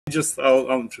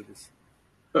I'll introduce.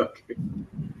 Okay.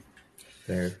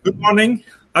 There. Good morning,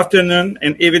 afternoon,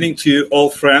 and evening to you, all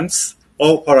friends,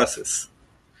 all Horasis.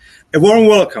 A warm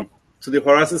welcome to the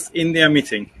Horasis India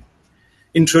meeting.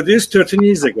 Introduced 13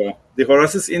 years ago, the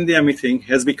Horasis India meeting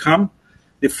has become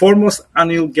the foremost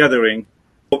annual gathering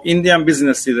of Indian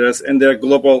business leaders and their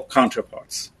global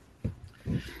counterparts.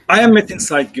 I am Metin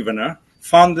Guvener,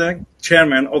 founder,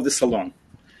 chairman of the Salon,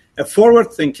 a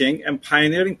forward-thinking and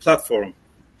pioneering platform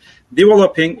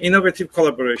developing innovative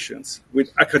collaborations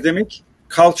with academic,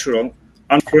 cultural,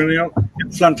 entrepreneurial,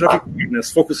 and philanthropic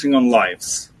partners focusing on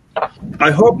lives.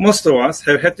 I hope most of us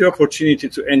have had the opportunity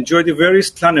to enjoy the various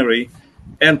plenary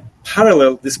and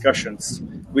parallel discussions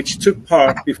which took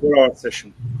part before our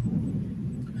session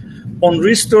on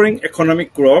restoring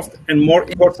economic growth and, more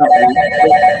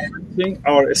importantly,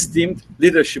 our esteemed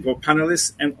leadership of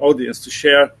panelists and audience to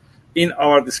share in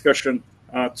our discussion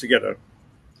together.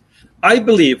 I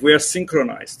believe we are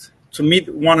synchronized to meet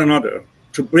one another,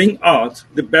 to bring out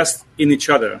the best in each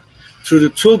other through the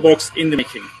toolbox in the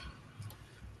making.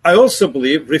 I also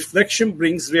believe reflection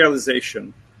brings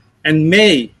realization and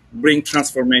may bring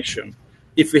transformation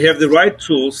if we have the right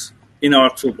tools in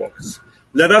our toolbox.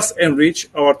 Let us enrich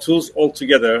our tools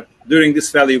altogether during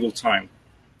this valuable time.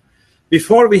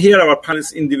 Before we hear our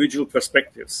panelists' individual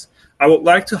perspectives, I would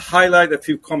like to highlight a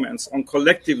few comments on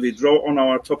collectively draw on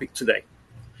our topic today.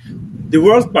 The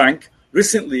World Bank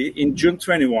recently, in June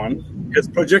 21, has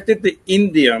projected the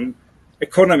Indian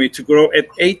economy to grow at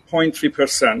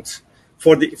 8.3%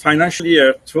 for the financial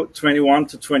year 21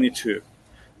 to 22.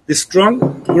 The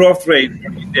strong growth rate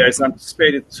for India is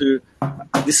anticipated to,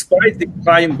 despite the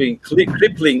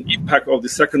crippling impact of the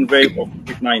second wave of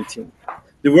COVID-19.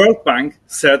 The World Bank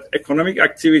said economic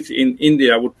activity in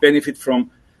India would benefit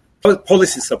from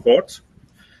policy support,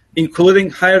 including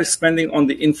higher spending on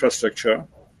the infrastructure,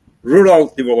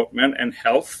 rural development and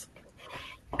health,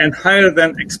 and higher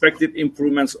than expected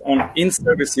improvements in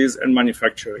services and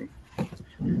manufacturing.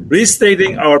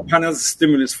 Restating our panel's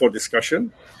stimulus for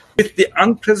discussion, with the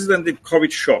unprecedented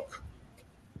COVID shock,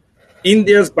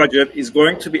 India's budget is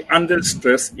going to be under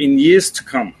stress in years to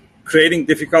come, creating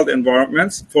difficult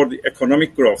environments for the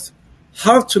economic growth.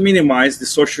 How to minimize the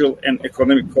social and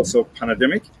economic costs of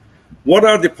pandemic? What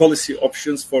are the policy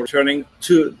options for returning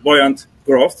to buoyant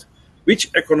growth? Which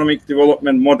economic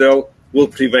development model will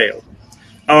prevail?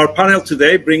 Our panel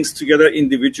today brings together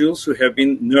individuals who have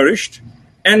been nourished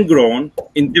and grown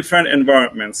in different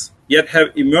environments, yet have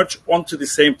emerged onto the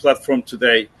same platform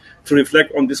today to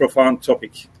reflect on this profound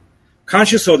topic.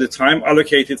 Conscious of the time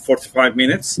allocated 45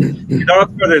 minutes,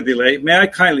 without further delay, may I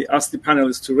kindly ask the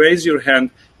panelists to raise your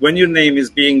hand when your name is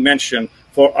being mentioned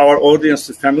for our audience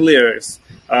to familiarize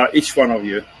each one of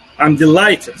you. I'm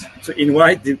delighted to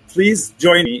invite you. Please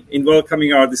join me in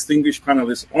welcoming our distinguished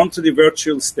panelists onto the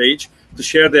virtual stage to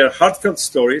share their heartfelt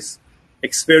stories,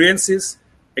 experiences,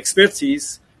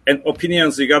 expertise, and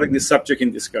opinions regarding the subject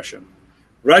in discussion.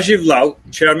 Rajiv Lall,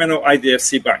 Chairman of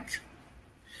IDFC Bank.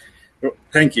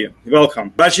 Thank you.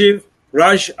 Welcome. Rajiv,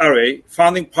 Airey,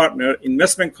 Founding Partner,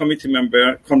 Investment Committee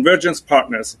Member, Convergence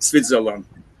Partners, Switzerland.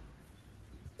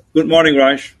 Good morning,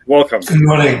 Raj. Welcome. Good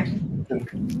morning.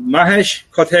 Mahesh,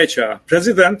 Kotecha,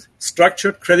 President,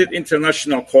 Structured Credit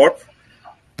International Corp.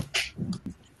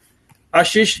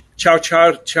 Ashish,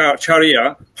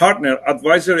 Chhawchharia, Partner,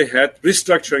 Advisory Head,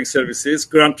 Restructuring Services,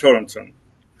 Grand Thornton.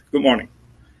 Good morning.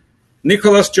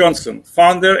 Nicholas Johnson,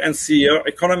 Founder and CEO,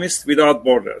 Economists Without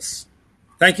Borders.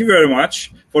 Thank you very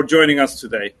much for joining us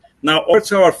today. Now, over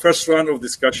to our first round of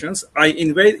discussions. I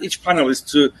invite each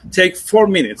panelist to take 4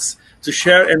 minutes to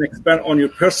share and expand on your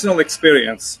personal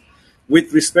experience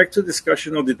with respect to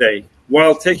discussion of the day,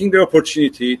 while taking the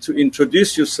opportunity to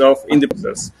introduce yourself in the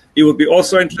process. It would be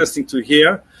also interesting to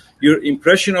hear your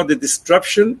impression of the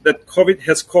disruption that COVID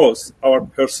has caused our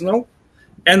personal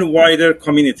and wider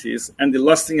communities and the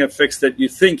lasting effects that you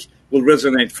think will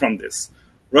resonate from this.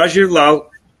 Rajiv Lall,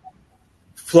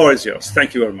 floor is yours.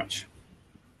 Thank you very much.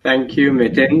 Thank you,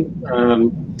 Metin.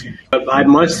 I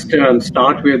must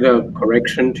start with a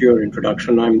correction to your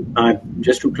introduction.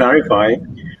 Just to clarify,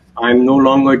 I'm no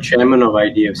longer chairman of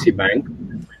IDFC Bank,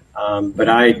 but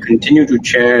I continue to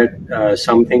chair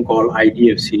something called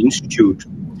IDFC Institute,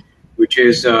 which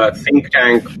is a think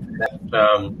tank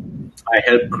that I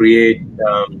helped create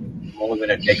more than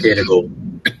a decade ago.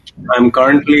 I'm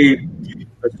currently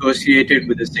associated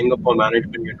with the Singapore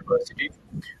Management University,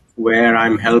 where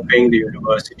I'm helping the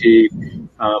university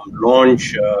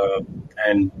launch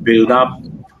and build up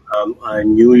a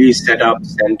newly set up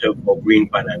Center for Green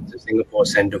Finance, the Singapore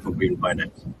Center for Green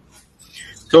Finance.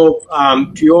 So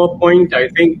to your point, I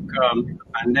think the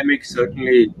pandemic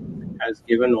certainly has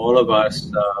given all of us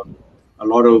a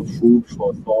lot of food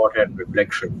for thought and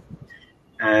reflection.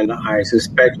 And I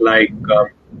suspect, like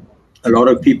a lot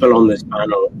of people on this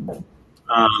panel,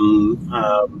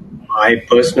 I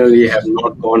personally have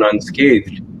not gone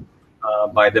unscathed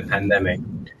by the pandemic.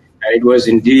 And it was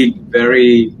indeed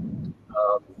very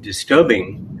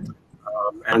disturbing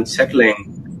and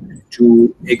unsettling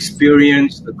to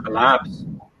experience the collapse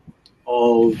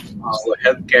of our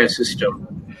healthcare system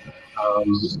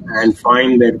and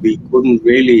find that we couldn't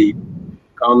really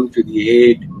come to the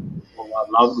aid of our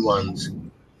loved ones,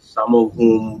 some of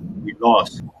whom we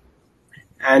lost.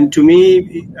 And to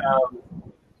me,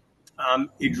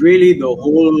 it really, the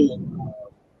whole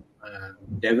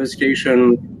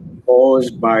devastation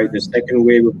caused by the second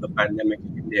wave of the pandemic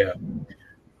in India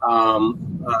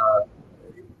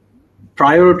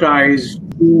prioritized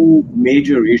two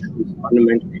major issues,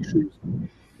 fundamental issues,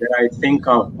 that I think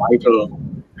are vital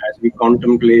as we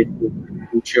contemplate the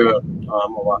future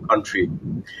of our country.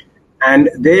 And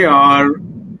they are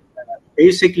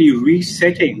basically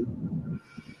resetting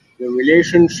the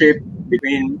relationship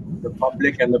between the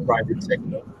public and the private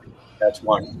sector. That's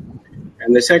one.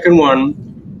 And the second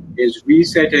one is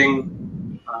resetting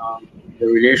the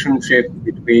relationship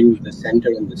between the center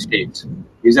and the states.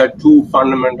 These are two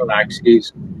fundamental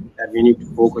axes that we need to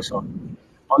focus on.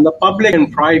 On the public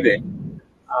and private,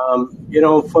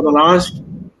 for the last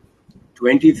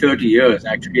 20, 30 years,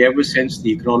 actually ever since the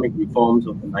economic reforms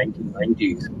of the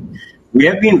 1990s, we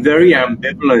have been very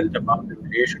ambivalent about the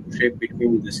relationship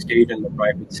between the state and the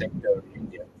private sector in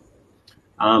India.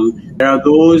 There are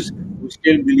those who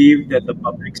still believe that the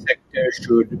public sector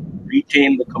should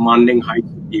retain the commanding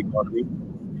heights of the economy.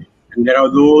 And there are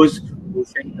those who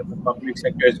think that the public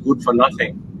sector is good for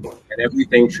nothing and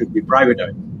everything should be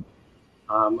privatized.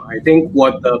 I think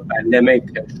what the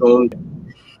pandemic has shown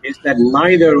is that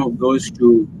neither of those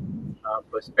two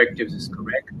perspectives is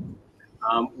correct.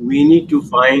 We need to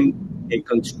find a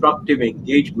constructive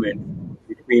engagement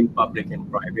between public and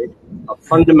private. A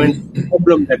fundamental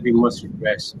problem that we must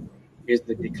address is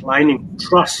the declining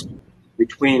trust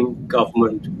between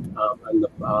government and the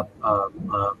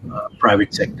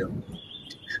private sector.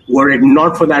 Were it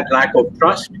not for that lack of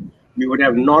trust, we would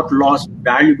have not lost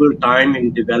valuable time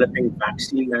in developing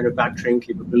vaccine manufacturing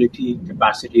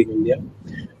capacity in India.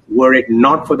 Were it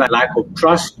not for that lack of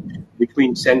trust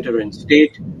between center and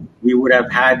state, we would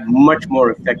have had much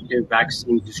more effective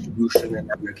vaccine distribution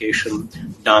and application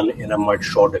done in a much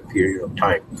shorter period of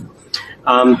time.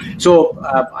 I'm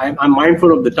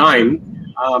mindful of the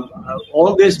time.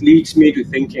 All this leads me to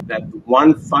thinking that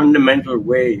one fundamental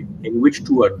way in which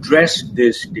to address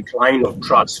this decline of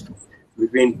trust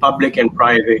between public and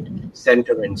private,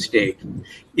 center and state,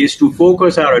 is to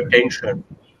focus our attention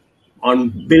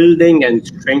on building and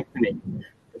strengthening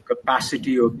the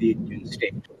capacity of the Indian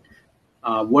state.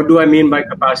 What do I mean by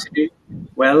capacity?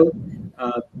 Well,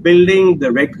 building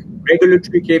the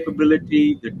regulatory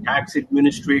capability, the tax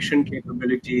administration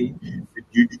capability,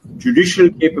 the judicial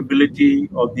capability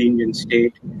of the Indian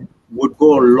state would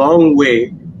go a long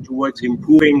way towards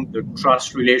improving the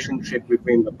trust relationship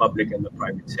between the public and the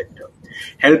private sector.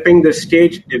 Helping the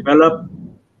state develop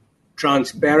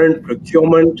transparent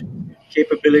procurement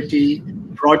capability,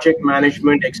 project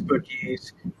management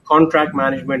expertise, contract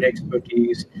management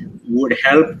expertise would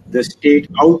help the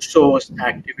state outsource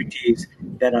activities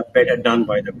that are better done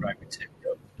by the private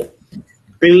sector.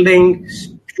 Building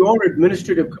pure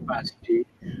administrative capacity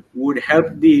would help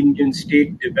the Indian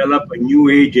state develop a new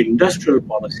age industrial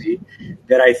policy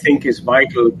that I think is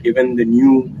vital given the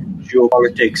new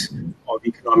geopolitics of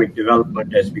economic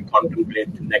development as we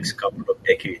contemplate the next couple of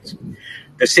decades.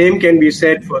 The same can be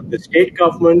said for the state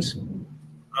governments,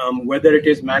 whether it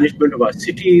is management of our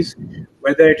cities,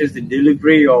 whether it is the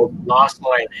delivery of last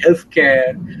mile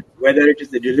healthcare, whether it is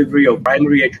the delivery of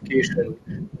primary education,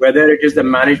 whether it is the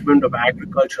management of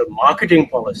agricultural marketing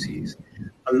policies.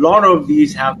 A lot of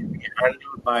these have to be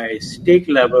handled by state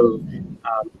level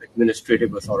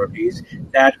administrative authorities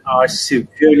that are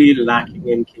severely lacking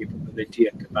in capability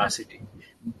and capacity.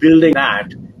 Building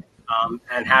that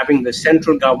and having the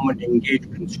central government engage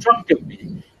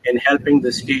constructively in helping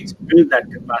the states build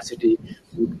that capacity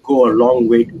would go a long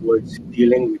way towards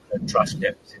dealing with the trust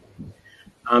deficit.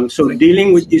 So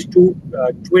dealing with these two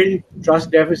twin trust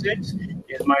deficits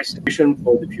is my submission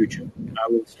for the future. I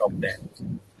will stop there.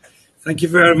 Thank you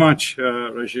very much,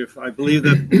 Rajiv. I believe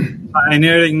that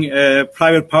pioneering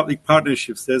private-public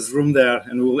partnerships, there's room there,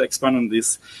 and we'll expand on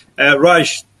this.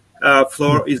 Raj,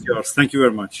 floor is yours. Thank you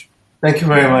very much. Thank you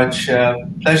very much.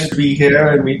 Pleasure to be here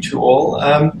and meet you all.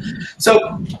 I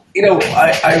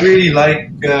really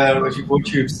like Rajiv,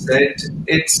 what you've said.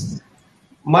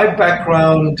 My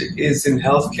background is in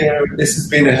healthcare. This has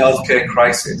been a healthcare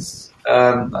crisis.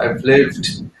 I've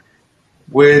lived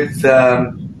with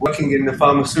working in the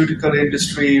pharmaceutical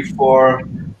industry for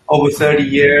over 30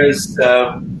 years,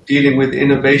 dealing with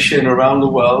innovation around the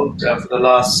world for the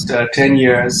last 10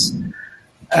 years.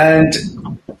 And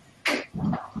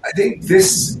I think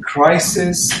this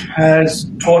crisis has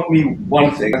taught me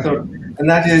one thing, and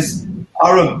that is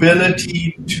our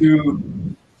ability to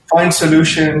find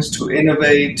solutions, to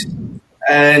innovate,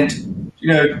 and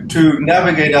to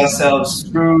navigate ourselves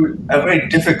through a very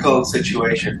difficult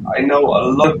situation. I know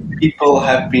a lot of people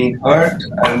have been hurt,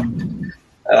 and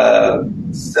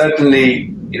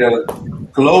certainly,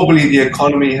 globally the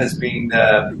economy has been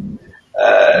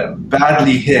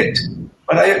badly hit.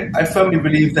 But I firmly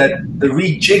believe that the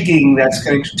rejigging that's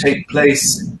going to take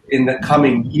place in the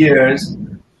coming years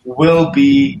will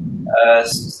be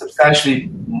substantially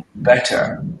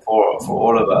better for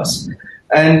all of us.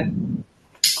 And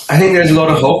I think there's a lot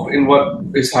of hope in what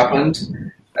has happened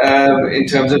in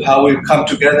terms of how we've come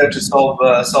together to solve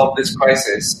this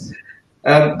crisis.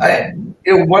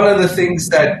 One of the things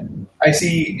that I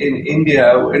see in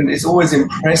India, and it's always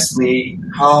impressed me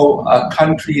how a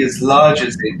country as large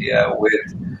as India,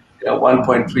 with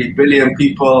 1.3 billion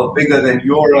people, bigger than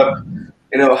Europe,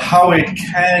 how it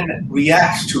can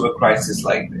react to a crisis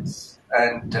like this.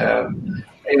 And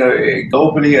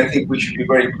globally, I think we should be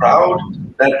very proud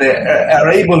that they are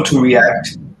able to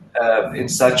react in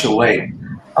such a way.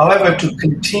 However, to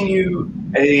continue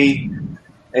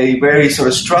a very sort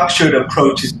of structured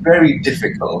approach is very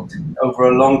difficult over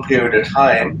a long period of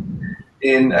time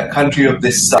in a country of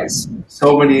this size.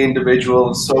 So many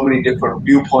individuals, so many different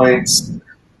viewpoints,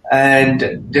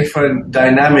 and different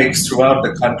dynamics throughout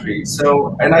the country.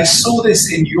 And I saw this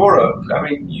in Europe. I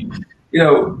mean,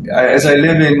 as I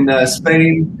live in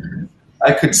Spain,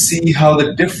 I could see how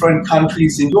the different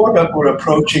countries in Europe were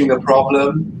approaching the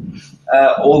problem.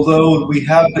 Although we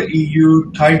have the EU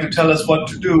trying to tell us what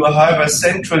to do, however,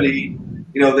 centrally,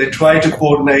 they try to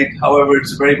coordinate. However,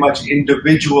 it's a very much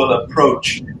individual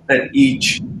approach that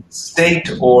each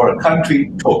state or country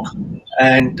took,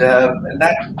 and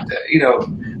that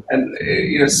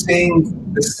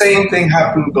saying the same thing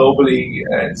happened globally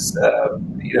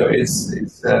is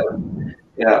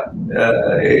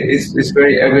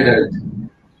very evident.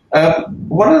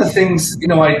 One of the things,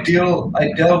 I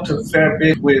dealt a fair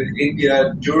bit with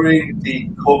India during the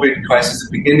COVID crisis,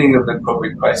 the beginning of the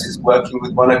COVID crisis, working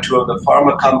with one or two of the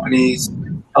pharma companies,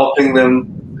 helping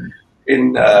them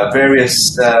in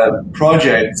various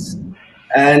projects.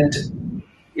 And,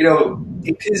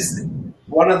 it is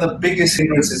one of the biggest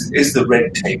hindrances is the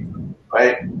red tape,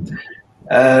 right?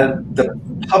 The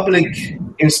public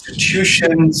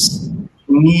institutions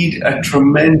need a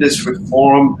tremendous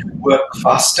reform to work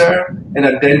faster in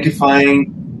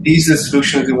identifying these are the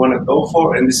solutions we want to go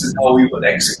for, and this is how we will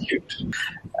execute.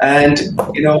 And,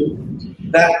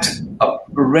 that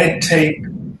red tape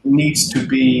needs to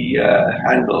be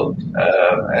handled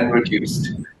and reduced.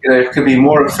 It can be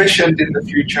more efficient in the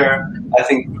future. I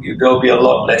think there'll be a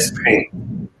lot less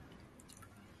pain.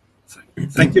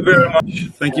 Thank you very much.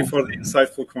 Thank you for the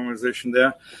insightful conversation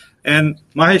there. And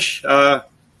Mahesh,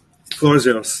 floor is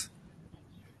yours.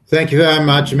 Thank you very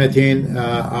much, Metin.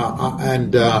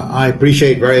 And I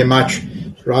appreciate very much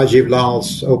Rajiv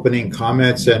Lall's opening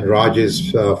comments and Raj's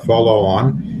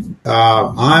follow-on.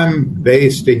 I'm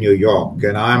based in New York,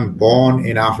 and I'm born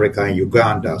in Africa, in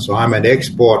Uganda. So I'm an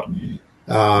export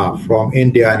from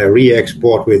India and a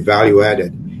re-export with value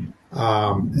added.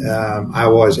 I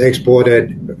was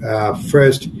exported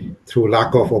first through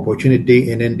lack of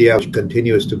opportunity in India, which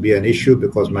continues to be an issue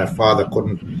because my father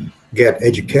couldn't get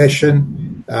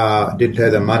education, didn't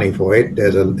have the money for it.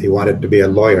 He wanted to be a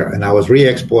lawyer, and I was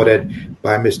re-exported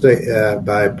by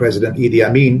President Idi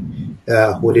Amin,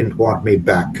 who didn't want me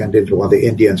back and didn't want the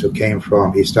Indians who came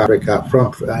from East Africa,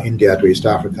 from India to East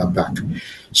Africa back.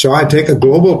 So I take a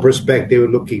global perspective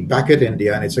looking back at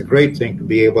India, and it's a great thing to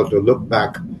be able to look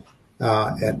back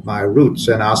at my roots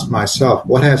and ask myself,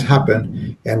 what has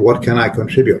happened and what can I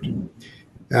contribute?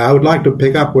 I would like to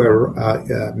pick up where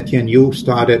Metin, you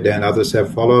started and others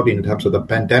have followed in terms of the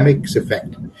pandemic's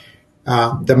effect.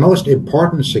 The most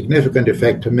important, significant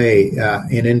effect to me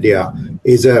in India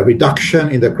is a reduction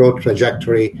in the growth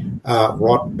trajectory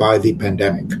wrought by the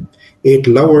pandemic. it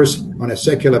lowers on a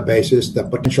secular basis the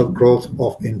potential growth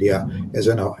of India as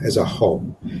a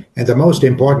whole. And the most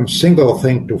important single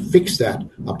thing to fix that,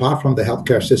 apart from the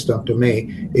healthcare system to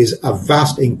me, is a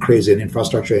vast increase in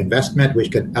infrastructure investment, which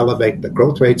can elevate the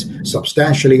growth rates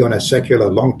substantially on a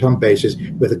secular long-term basis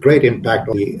with a great impact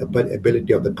on the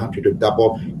ability of the country to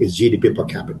double its GDP per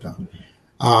capita.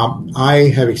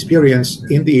 I have experience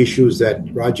in the issues that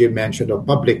Rajiv mentioned of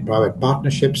public-private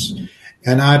partnerships,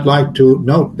 and I'd like to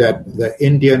note that the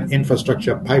Indian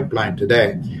infrastructure pipeline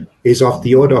today is of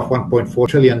the order of $1.4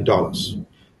 trillion.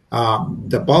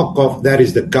 The bulk of that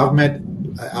is the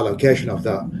government allocation of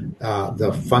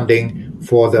the funding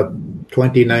for the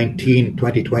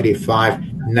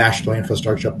 2019-2025 national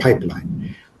infrastructure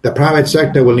pipeline. The private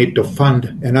sector will need to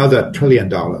fund another $1 trillion,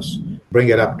 bring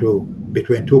it up to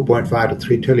between $2.5 to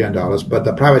 $3 trillion. But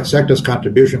the private sector's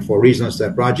contribution, for reasons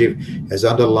that Rajiv has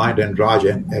underlined and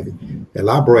Rajan have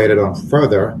elaborated on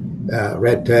further,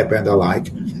 red tape and the like,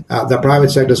 the private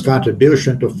sector's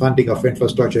contribution to funding of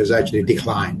infrastructure has actually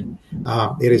declined.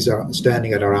 It is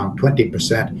standing at around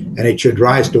 20%, and it should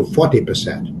rise to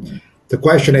 40%. The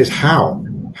question is how?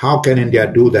 How can India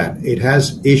do that? It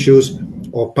has issues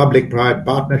of public-private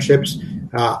partnerships,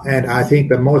 and I think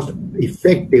the most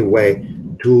effective way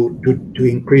to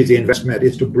increase the investment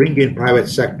is to bring in private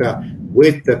sector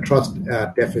with the trust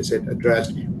deficit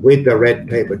addressed, with the red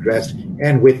tape addressed,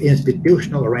 and with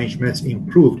institutional arrangements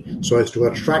improved so as to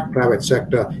attract private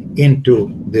sector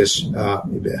into this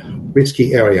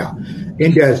risky area.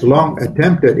 India has long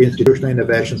attempted institutional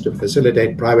innovations to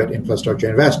facilitate private infrastructure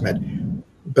investment,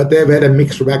 but they've had a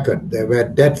mixed record. They've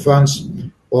had debt funds,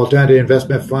 alternative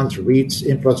investment funds, REITs,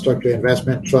 infrastructure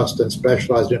investment trusts, and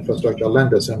specialized infrastructure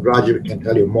lenders. And Rajiv can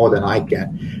tell you more than I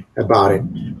can about it.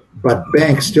 But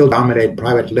banks still dominate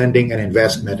private lending and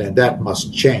investment, and that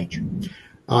must change.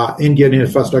 Indian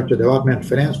Infrastructure Development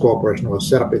Finance Corporation was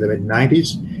set up in the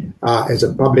mid-90s as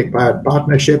a public-private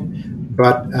partnership,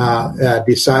 but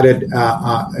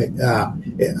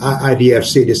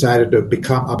IDFC decided to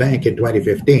become a bank in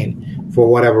 2015 for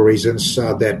whatever reasons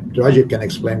that Rajiv can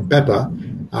explain better.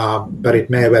 But it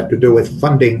may have had to do with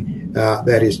funding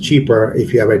that is cheaper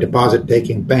if you have a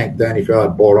deposit-taking bank than if you are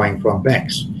borrowing from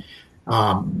banks.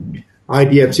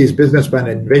 IDFC's business plan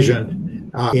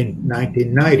envisioned in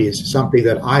 1990s something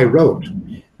that I wrote,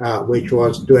 which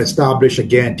was to establish a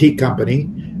guarantee company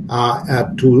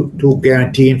to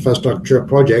guarantee infrastructure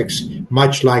projects,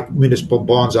 much like municipal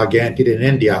bonds are guaranteed in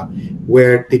India,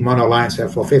 where the monolines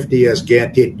have for 50 years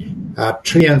guaranteed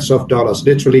trillions of dollars,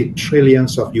 literally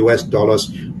trillions of US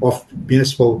dollars of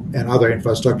municipal and other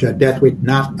infrastructure debt with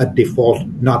not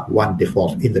one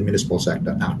default in the municipal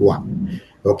sector, not one.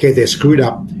 Okay, they screwed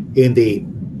up in the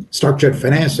structured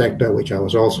finance sector, which I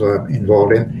was also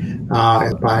involved in,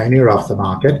 as a pioneer of the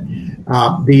market.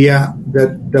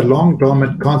 The long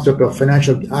dormant concept of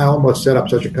financial, I almost set up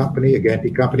such a company, a guarantee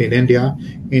company in India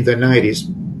in the 90s,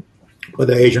 but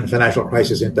the Asian financial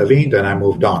crisis intervened and I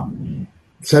moved on.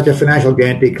 Such a financial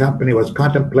guarantee company was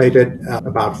contemplated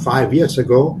about 5 years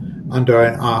ago under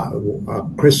a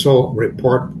CRISIL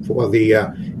report for the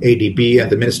ADB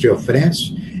and the Ministry of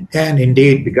Finance. And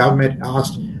indeed, the government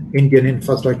asked Indian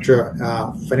Infrastructure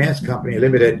Finance Company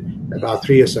Limited about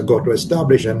 3 years ago to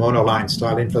establish a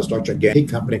monoline-style infrastructure guarantee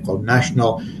company called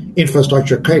National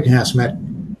Infrastructure Credit Enhancement,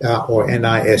 or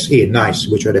NISE,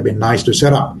 which would have been nice to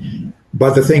set up.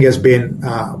 But the thing has been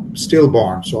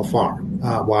stillborn so far.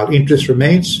 While interest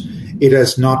remains, it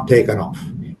has not taken off.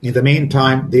 In the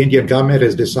meantime, the Indian government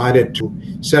has decided to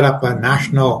set up a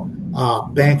national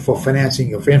bank for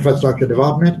financing of infrastructure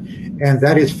development, and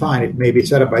that is fine. It may be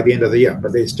set up by the end of the year,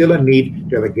 but there's still a need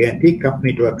to have a guarantee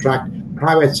company to attract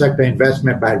private sector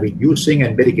investment by reducing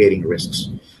and mitigating risks.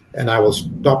 And I will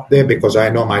stop there because I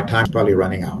know my time's probably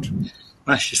running out.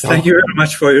 Ashish, thank you very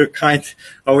much for your kind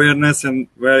awareness and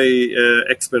very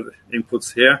expert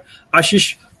inputs here.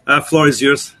 Ashish, floor is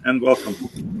yours and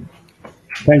welcome.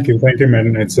 Thank you,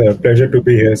 Metin. It's a pleasure to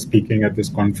be here speaking at this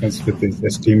conference with this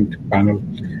esteemed panel.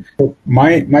 So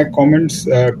my comments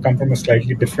come from a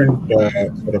slightly different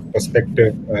sort of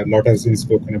perspective. A lot has been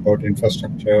spoken about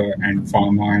infrastructure and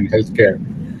pharma and healthcare.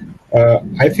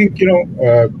 I think,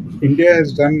 India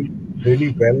has done really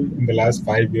well in the last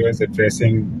 5 years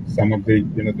addressing some of the,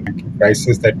 the banking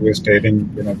crisis that we were staring,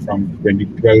 from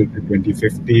 2012 to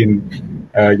 2015,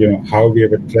 how we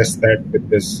have addressed that with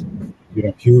this,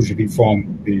 huge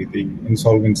reform, the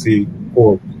insolvency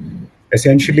code.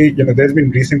 Essentially, there's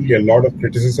been recently a lot of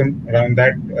criticism around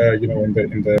that,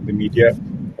 in the media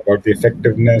about the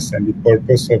effectiveness and the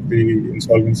purpose of the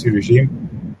insolvency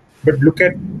regime. But look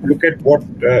at what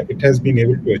it has been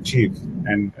able to achieve.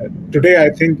 And today, I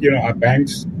think, our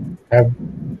banks have,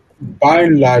 by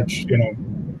and large,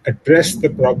 addressed the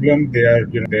problem. They are,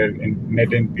 their net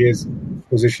NPAs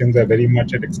positions are very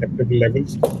much at acceptable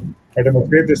levels. But I'm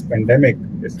afraid this pandemic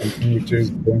is something which is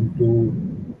going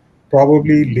to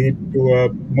probably lead to a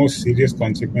more serious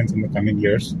consequence in the coming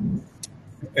years.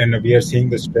 And we are seeing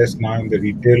the stress now in the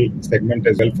retail segment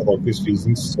as well, for obvious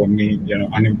reasons. So many,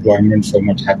 unemployment, so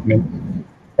much happening.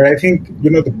 But I think,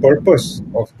 the purpose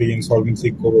of the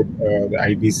insolvency code, the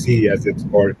IBC as it's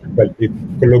called, well,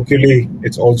 colloquially,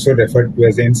 it's also referred to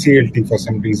as NCLT for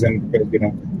some reason, because,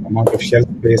 amount of shelf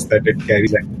space that it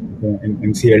carries in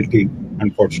NCLT,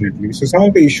 unfortunately. So some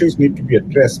of the issues need to be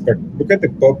addressed, but look at the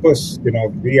purpose,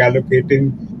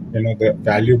 reallocating, the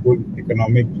valuable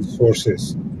economic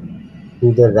resources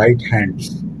to the right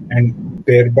hands, and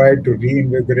thereby to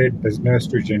reinvigorate business,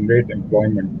 to generate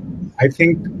employment. I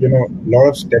think, a lot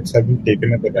of steps have been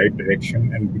taken in the right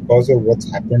direction, and because of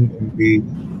what's happened in the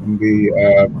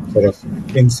sort of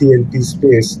NCLT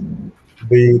space,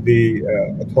 the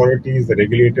authorities, the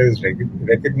regulators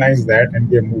recognize that, and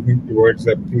we are moving towards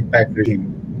a pre-pack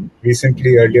regime.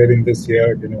 Recently, earlier in this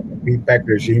year, a pre-pack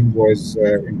regime was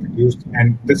introduced,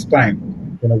 and this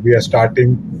time, we are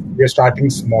starting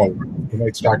small.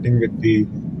 It's starting with the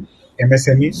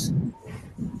MSMEs.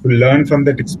 To learn from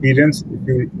that experience,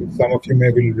 if some of you may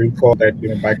will recall that,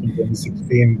 back in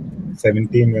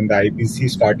 2016-17, when the IBC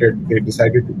started, they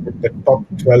decided to put the top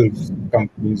 12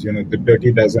 companies, the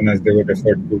dirty dozen as they were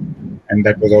referred to, and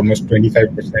that was almost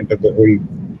 25% of the whole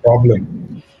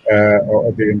problem,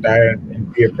 or the entire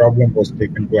NPA problem was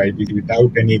taken to IBC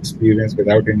without any experience,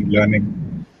 without any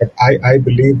learning. But I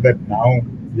believe that now,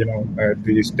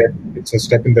 it's a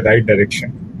step in the right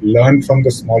direction. Learn from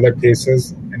the smaller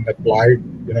cases and apply,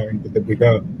 into the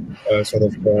bigger because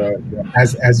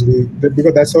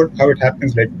that's how it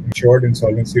happens. Like matured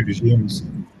insolvency regimes,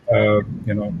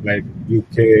 like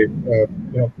UK,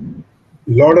 a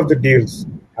lot of the deals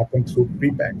happen through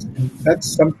pre-packs, and that's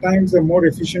sometimes a more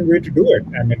efficient way to do it.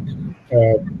 I mean,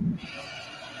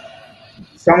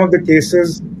 some of the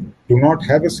cases do not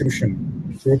have a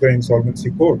solution through the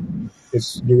insolvency code.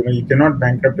 It's, you cannot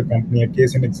bankrupt a company. A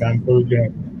case in example,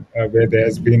 where there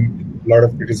has been a lot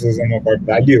of criticism about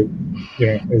value,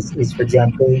 is for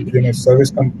example,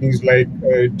 service companies like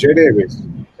Jet Airways.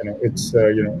 It's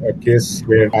a case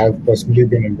where I've personally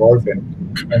been involved in,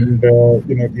 and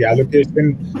the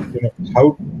allocation,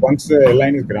 how once the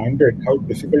airline is grounded, how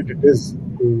difficult it is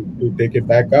to take it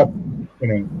back up.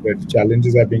 The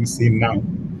challenges are being seen now.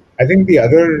 I think the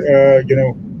other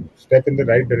step in the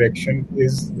right direction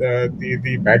is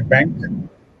the bad bank.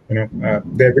 There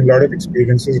have been a lot of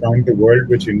experiences around the world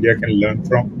which India can learn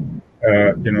from.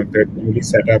 The newly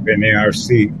set up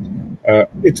NARC.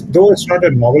 Though it's not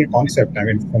a novel concept. I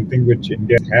mean, it's something which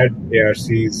India had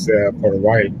ARCs for a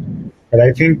while. But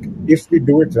I think if we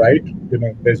do it right,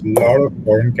 there's a lot of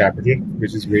foreign capital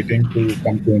which is waiting to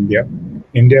come to India.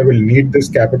 India will need this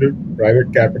capital.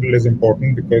 Private capital is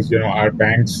important because, our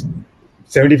banks,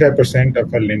 75%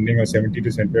 of our lending, or 70 to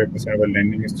 75% of our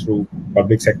lending, is through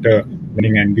public sector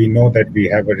lending, and we know that we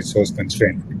have a resource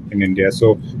constraint in India.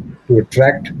 So to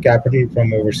attract capital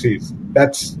from overseas,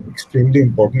 that's extremely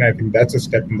important. I think that's a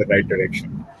step in the right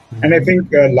direction. And I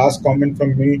think last comment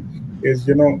from me is,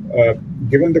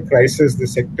 given the crisis, the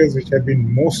sectors which have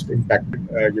been most impacted,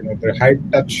 the high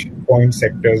touch point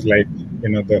sectors like,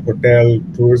 the hotel,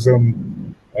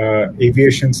 tourism,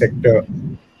 aviation sector,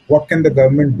 what can the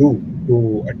government do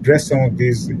to address some of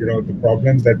these, the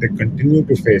problems that they continue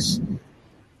to face?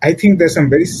 I think there's some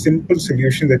very simple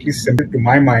solutions, at least simple to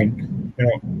my mind.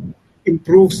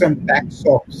 Improve some tax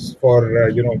socks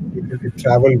for people to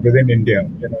travel within India.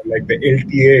 Like the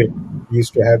LTA, we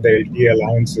used to have the LTA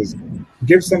allowances.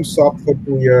 Give some sock for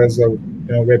 2 years, or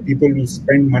where people will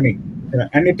spend money,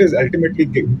 and it is ultimately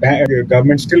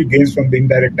government still gains from the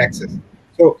indirect taxes.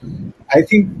 So I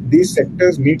think these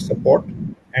sectors need support,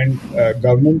 and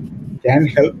government can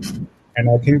help, and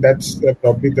I think that's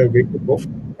probably the way to go.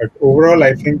 But overall,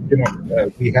 I think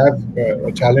we have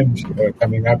a challenge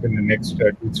coming up in the next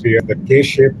 2-3 years. The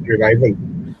K-shaped revival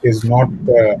is not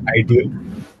ideal,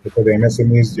 because the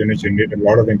MSMEs generate a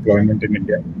lot of employment in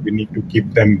India. We need to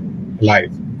keep them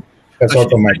alive. That's all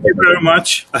from my side. Thank you very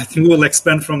much. I think we'll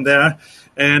expand from there,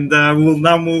 and we'll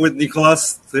now move with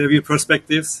Nicholas to have your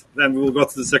perspectives. Then we will go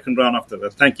to the second round after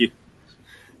that. Thank you.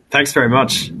 Thanks very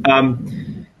much.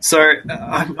 So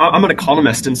I'm an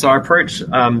economist, and so I approach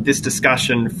this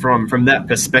discussion from that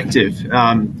perspective.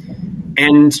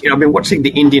 And I've been watching the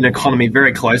Indian economy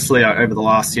very closely over the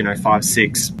last 5,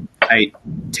 6, 8,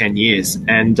 10 years,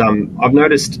 and I've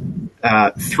noticed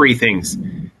 3 things.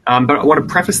 But I want to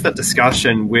preface that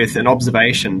discussion with an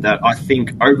observation that I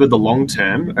think over the long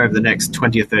term, over the next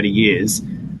 20 or 30 years,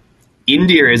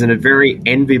 India is in a very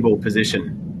enviable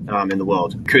position in the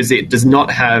world because it does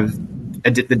not have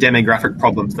the demographic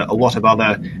problems that a lot of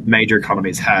other major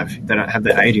economies have. They don't have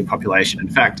the aging population. In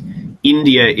fact,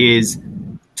 India is,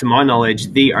 to my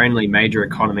knowledge, the only major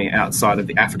economy outside of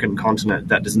the African continent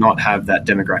that does not have that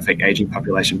demographic aging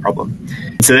population problem.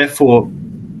 So therefore,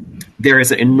 there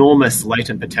is an enormous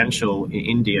latent potential in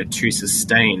India to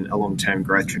sustain a long-term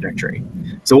growth trajectory.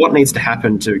 So what needs to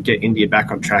happen to get India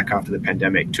back on track after the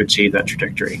pandemic to achieve that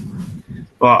trajectory?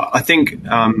 Well, I think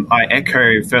I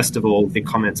echo, first of all, the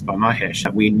comments by Mahesh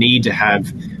that we need to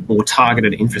have more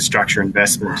targeted infrastructure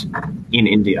investment in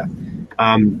India.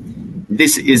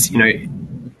 This is,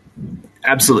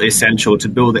 absolutely essential to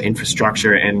build the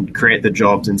infrastructure and create the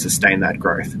jobs and sustain that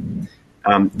growth.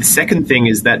 The second thing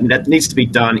is that needs to be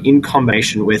done in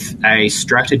combination with a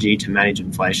strategy to manage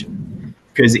inflation.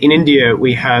 Because in India,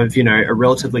 we have, a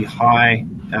relatively high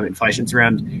inflation. It's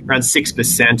around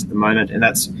 6% at the moment, and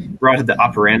that's right at the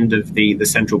upper end of the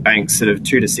central bank's sort of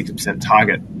 2 to 6%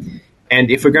 target. And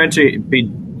if we're going to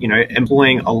be,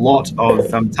 employing a lot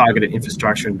of targeted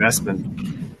infrastructure investment,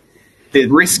 the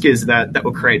risk is that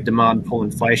will create demand pull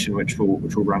inflation, which will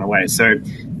run away. So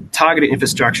targeted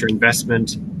infrastructure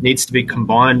investment needs to be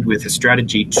combined with a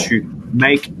strategy to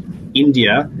make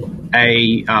India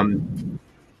a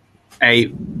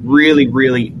really,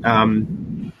 really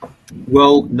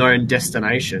well-known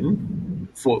destination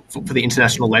for the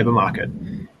international labour market.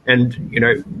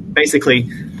 And, basically,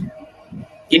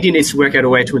 India needs to work out a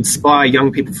way to inspire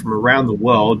young people from around the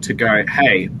world to go,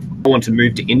 hey, I want to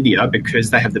move to India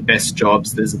because they have the best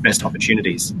jobs, there's the best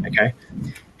opportunities, okay?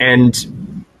 And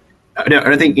I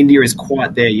don't think India is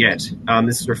quite there yet.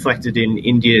 This is reflected in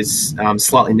India's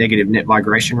slightly negative net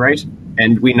migration rate.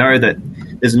 And we know that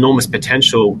there's enormous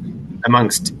potential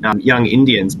amongst young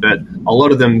Indians, but a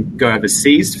lot of them go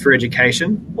overseas for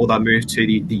education, or they move to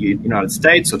the United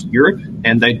States or to Europe,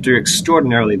 and they do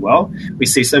extraordinarily well. We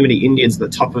see so many Indians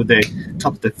at the top of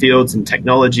the fields in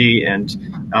technology and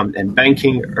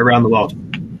banking around the world.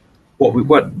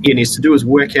 What India needs to do is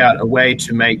work out a way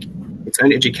to make its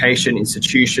own education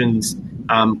institutions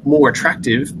more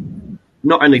attractive,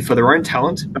 not only for their own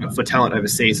talent, but for talent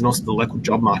overseas and also the local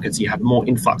job markets. You have more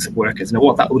influx of workers. Now,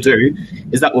 what that will do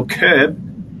is that will curb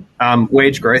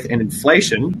wage growth and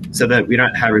inflation so that we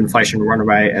don't have inflation run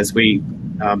away as we,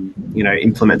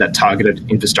 implement that targeted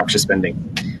infrastructure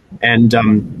spending. And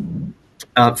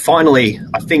finally,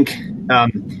 I think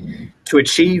to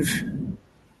achieve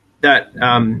that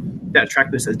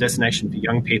attractiveness as a destination for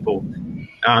young people,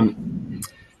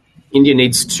 India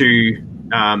needs to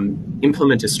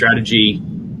implement a strategy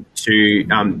to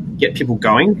get people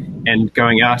going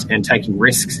out and taking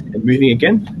risks and moving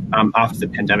again after the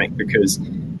pandemic, because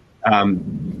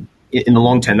in the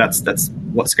long term, that's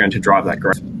what's going to drive that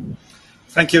growth.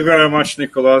 Thank you very much,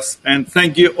 Nicholas, and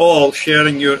thank you all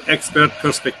sharing your expert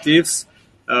perspectives,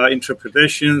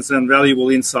 interpretations, and valuable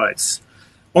insights.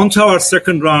 On to our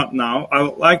second round now. I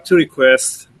would like to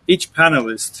request each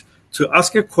panelist to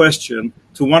ask a question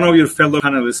to one of your fellow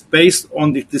panelists based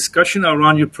on the discussion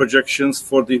around your projections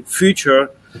for the future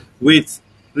with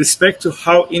respect to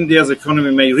how India's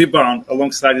economy may rebound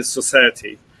alongside its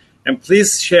society. And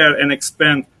please share and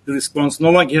expand the response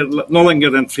no longer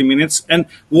than 3 minutes, and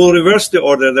we'll reverse the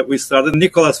order that we started.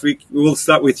 Nicholas, we will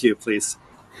start with you, please.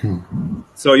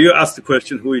 So you ask the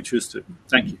question who you choose to.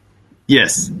 Thank you.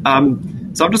 Yes.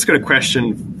 So I've just got a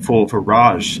question for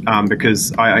Raj,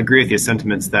 because I agree with your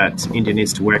sentiments that India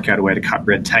needs to work out a way to cut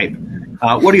red tape.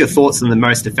 What are your thoughts on the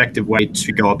most effective way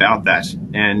to go about that?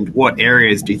 And what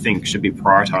areas do you think should be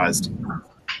prioritized?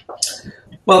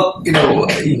 Well,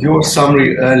 your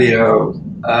summary earlier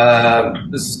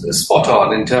is spot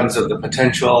on in terms of the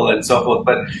potential and so forth.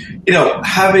 But,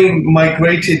 having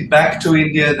migrated back to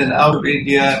India, then out of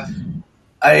India,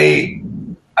 I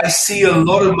see a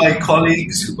lot of my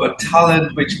colleagues who got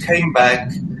talent which came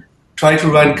back, try to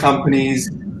run companies,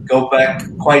 go back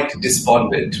quite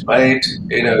despondent, right?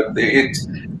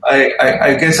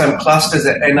 I guess I'm classed as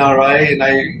an NRI,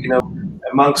 and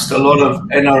amongst a lot of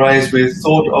NRIs we're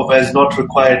thought of as not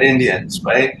required Indians,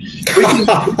 right?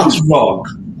 Which is wrong.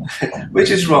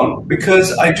 Which is wrong,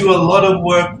 because I do a lot of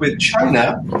work with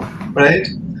China, right?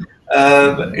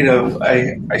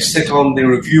 I sit on the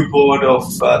review board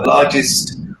of the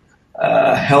largest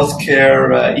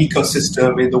healthcare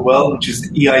ecosystem in the world, which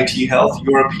is EIT Health,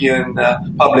 European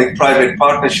Public-Private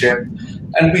Partnership,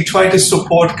 and we try to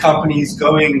support companies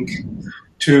going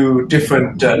to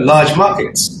different large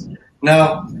markets.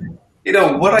 Now,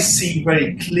 what I see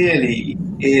very clearly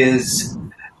is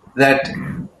that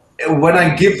when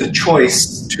I give the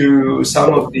choice to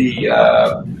some of the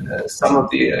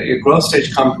growth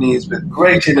stage companies with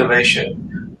great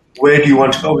innovation, where do you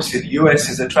want to go? Obviously, the US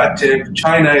is attractive.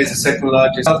 China is the second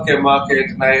largest healthcare market.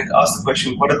 And I ask the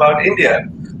question, what about India?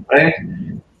 Right?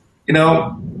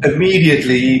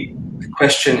 Immediately the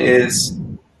question is,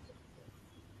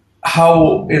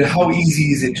 how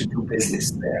easy is it to do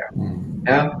business there?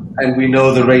 Yeah? And we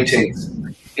know the ratings.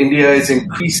 India is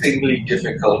increasingly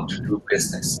difficult to do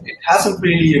business. It hasn't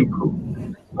really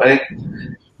improved, right?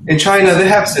 In China, they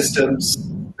have systems.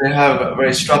 They have a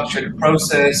very structured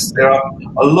process. There are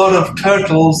a lot of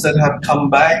turtles that have come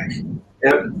back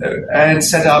and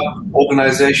set up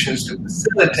organizations to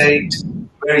facilitate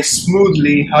very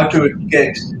smoothly how to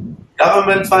get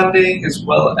government funding as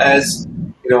well as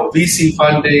VC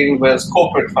funding, as well as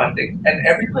corporate funding. And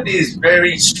everybody is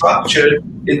very structured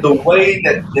in the way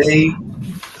that they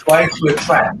try to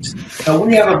attract. Now,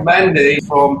 we have a mandate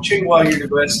from Tsinghua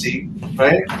University,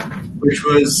 right, which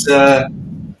is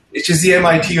the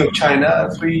MIT of China.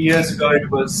 3 years ago, it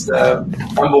was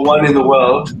number one in the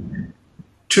world,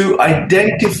 to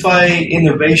identify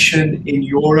innovation in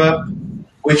Europe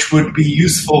which would be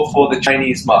useful for the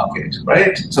Chinese market,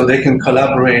 right? So they can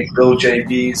collaborate, build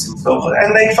JVs and so forth,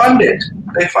 and they fund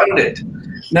it.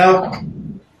 Now,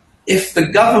 if the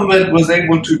government was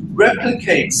able to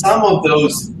replicate some of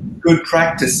those good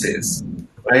practices,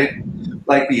 right,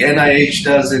 like the NIH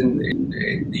does in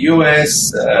the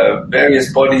US,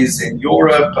 various bodies in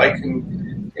Europe, I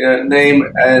can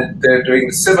name, and they're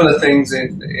doing similar things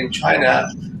in China,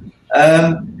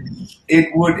 it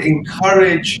would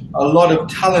encourage a lot of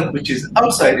talent which is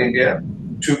outside India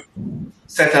to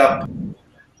set up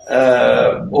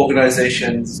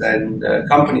organizations and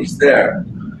companies there.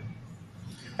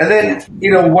 And then,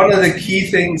 one of the key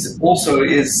things also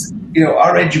is,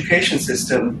 our education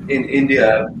system in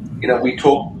India. We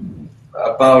talk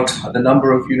about the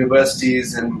number of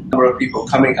universities and number of people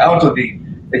coming out of the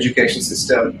education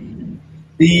system.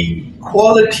 The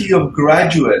quality of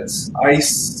graduates I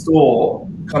saw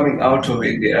coming out of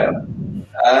India,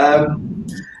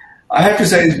 I have to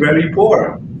say, is very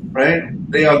poor, right?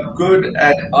 They are good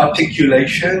at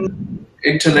articulation,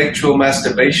 intellectual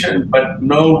masturbation, but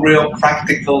no real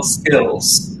practical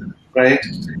skills, right?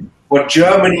 What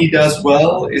Germany does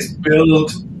well is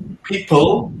build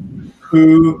people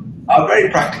who are very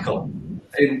practical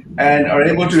and are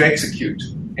able to execute.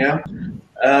 Yeah.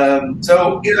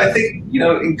 So I think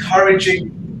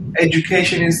encouraging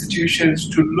education institutions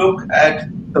to look at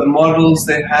the models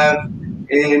they have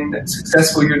in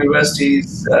successful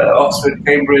universities, Oxford,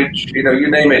 Cambridge, you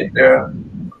name it.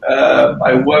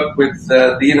 I work with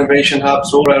the innovation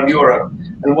hubs all around Europe,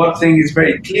 and one thing is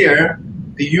very clear: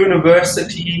 the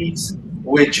universities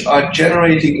which are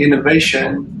generating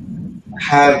innovation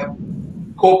have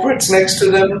corporates next to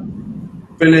them,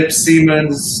 Philips,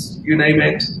 Siemens, you name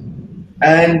it,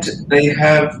 and they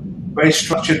have very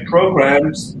structured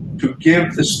programs to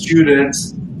give the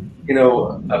students,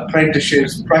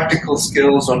 apprenticeships, practical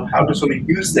skills on how to sort of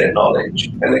use their knowledge,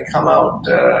 and they come out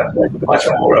much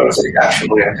more, I would say,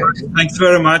 action-oriented. Thanks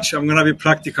very much. I'm going to be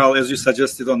practical, as you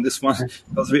suggested, on this one,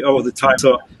 because we're over the time.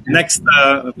 So next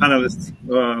panelist,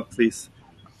 please.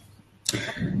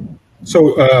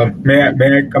 So may I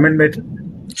come in, Metin?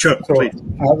 Sure, so please.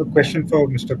 I have a question for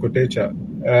Mr. Kotecha.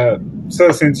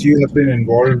 Sir, since you have been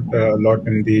involved a lot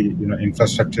in the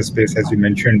infrastructure space, as you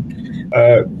mentioned,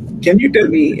 can you tell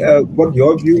me what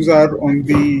your views are on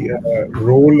the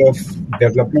role of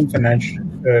development financial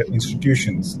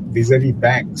institutions vis-a-vis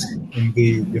banks in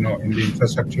the in the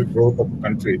infrastructure growth of the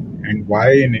country, and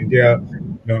why in India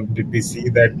did we see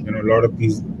that a lot of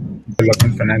these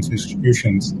development finance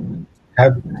institutions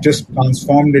have just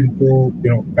transformed into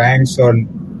banks, or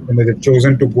they've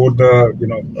chosen to go the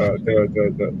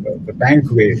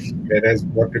bank way, whereas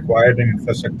what required in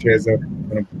infrastructure is a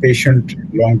patient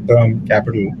long-term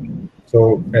capital.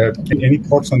 So any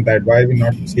thoughts on that? Why are we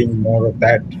not seeing more of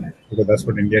that? Because that's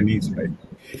what India needs, right?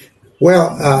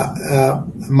 Well,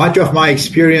 much of my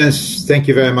experience, thank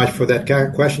you very much for that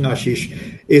question, Ashish,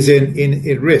 is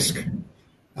in risk.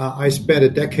 I spent a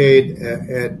decade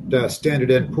at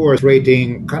Standard & Poor's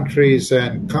rating countries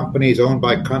and companies owned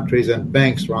by countries and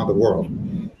banks around the world,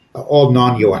 all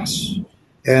non-US.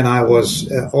 And I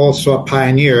was also a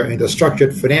pioneer in the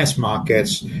structured finance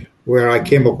markets, where I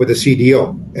came up with a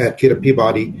CDO at Kidder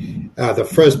Peabody, the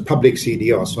first public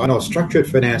CDO. So I know structured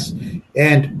finance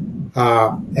and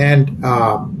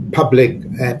public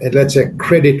and let's say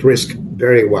credit risk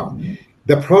very well.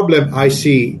 The problem I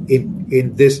see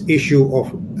in this issue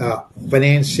of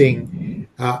financing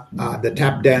the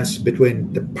tap dance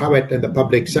between the private and the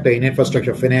public sector in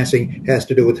infrastructure financing has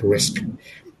to do with risk.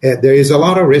 There is a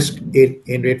lot of risk in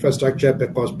infrastructure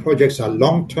because projects are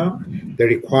long-term. They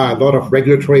require a lot of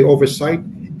regulatory oversight,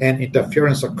 and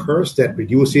interference occurs that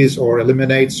reduces or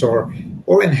eliminates or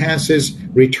enhances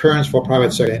returns for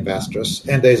private sector investors.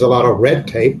 And there's a lot of red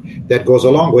tape that goes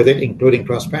along with it, including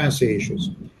transparency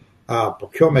issues,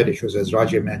 procurement issues, as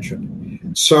Rajiv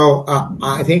mentioned. So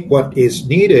I think what is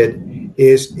needed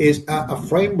is a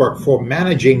framework for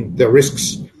managing the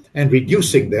risks and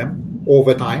reducing them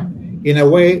over time in a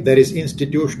way that is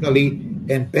institutionally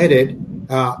embedded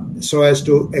so as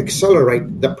to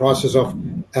accelerate the process of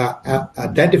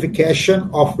identification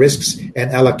of risks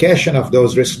and allocation of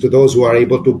those risks to those who are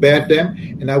able to bear them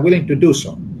and are willing to do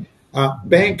so.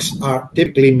 Banks are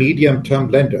typically medium-term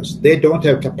lenders. They don't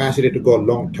have capacity to go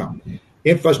long-term.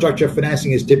 Infrastructure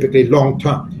financing is typically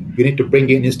long-term. You need to bring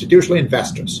in institutional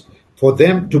investors. For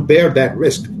them to bear that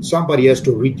risk, somebody has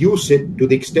to reduce it to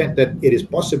the extent that it is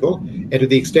possible and to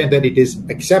the extent that it is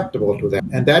acceptable to them.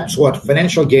 And that's what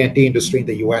financial guarantee industry in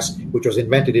the U.S., which was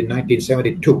invented in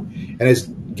 1972, and has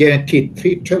guaranteed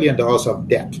 $3 trillion of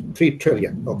debt. $3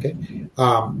 trillion, okay?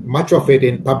 Much of it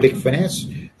in public finance,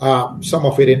 some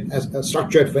of it in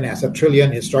structured finance. $1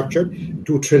 trillion in structured,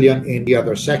 $2 trillion in the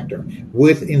other sector.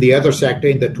 In the other sector,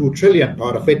 in the $2 trillion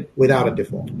part of it, without a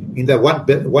default. In the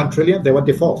 $1 trillion, there were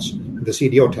defaults. The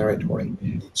CDO territory.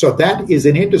 So that is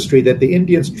an industry that the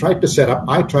Indians tried to set up.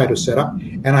 I tried to set up,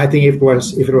 and I think if it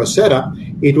was set up,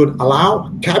 it would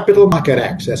allow capital market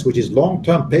access, which is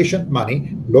long-term patient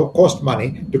money, low-cost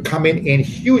money, to come in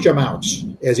huge amounts,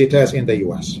 as it has in the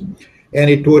U.S.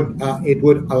 And it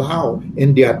would allow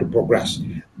India to progress.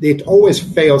 It always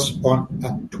fails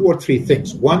on 2 or 3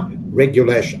 things. One,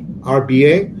 regulation.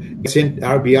 RBI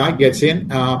gets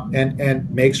in and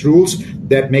makes rules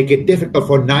that make it difficult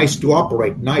for NICE to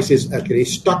operate. NICE is actually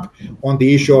stuck on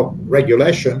the issue of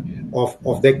regulation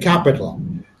of their capital.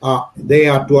 They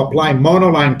are to apply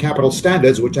monoline capital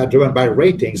standards, which are driven by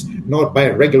ratings, not by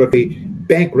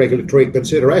bank regulatory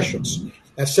considerations.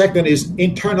 And second is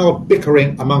internal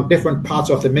bickering among different parts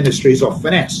of the ministries of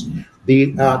finance.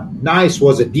 The NICE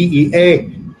was a DEA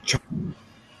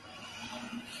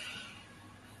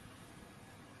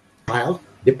child,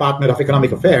 Department of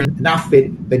Economic Affairs.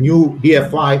 NAFID, the new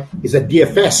DFI, is a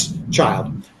DFS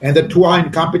child. And the two are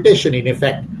in competition, in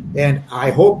effect. And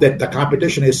I hope that the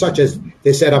competition is such as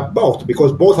they set up both,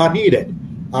 because both are needed.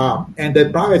 And the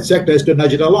private sector is to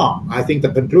nudge it along. I think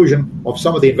the conclusion of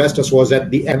some of the investors was that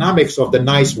the economics of the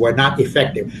NICE were not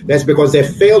effective. That's because they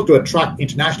failed to attract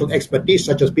international expertise,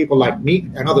 such as people like me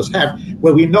and others have,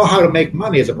 where we know how to make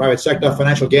money as a private sector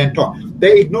financial guarantor.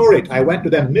 They ignore it. I went to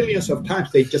them millions of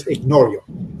times. They just ignore you.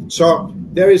 So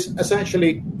there is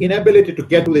essentially inability to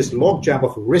get to this logjam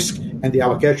of risk and the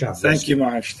allocation of risk. Thank you,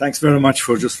 Mahesh. Thanks very much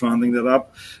for just rounding that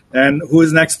up. And who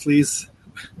is next, please?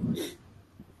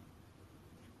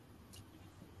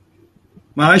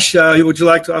 Mahesh, would you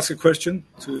like to ask a question?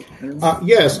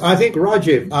 Yes, I think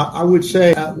Rajiv, I would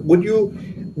say, would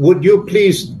you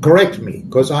please correct me?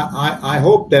 Because I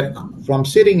hope that from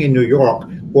sitting in New York,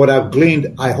 what I've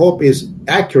gleaned, I hope is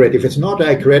accurate. If it's not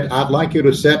accurate, I'd like you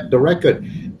to set the record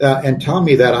and tell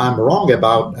me that I'm wrong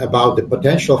about the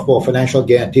potential for financial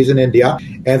guarantees in India,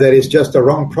 and that it's just the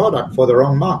wrong product for the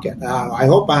wrong market. I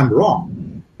hope I'm wrong.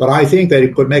 But I think that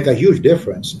it could make a huge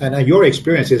difference. And your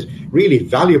experience is really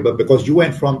valuable because you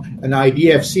went from an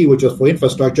IDFC, which was for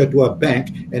infrastructure, to a bank,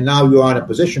 and now you are in a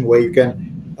position where you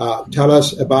can tell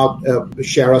us about,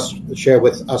 share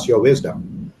with us your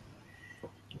wisdom.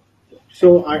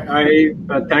 So I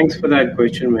thanks for that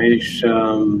question, Mahesh.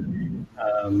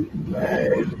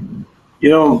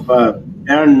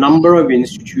 There are a number of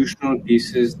institutional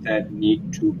pieces that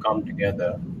need to come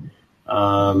together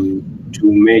to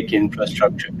make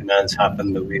infrastructure finance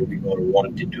happen the way we all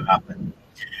want it to happen.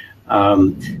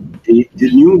 The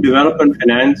new development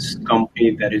finance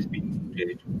company that is being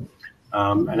created,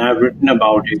 and I've written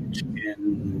about it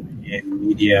in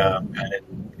media and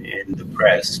in the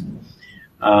press,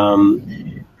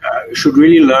 should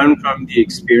really learn from the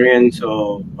experience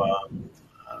of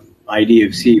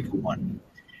IDFC for one.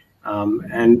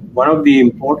 And one of the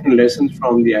important lessons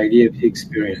from the IDFC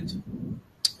experience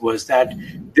was that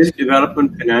this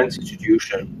development finance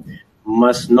institution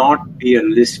must not be a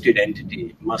listed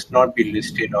entity, must not be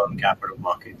listed on capital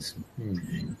markets.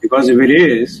 Because if it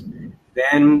is,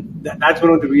 then that's one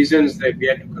of the reasons that we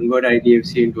had to convert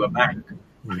IDFC into a bank,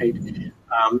 right?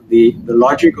 The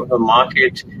logic of the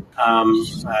market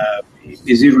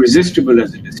is irresistible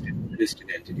as a listed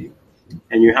entity.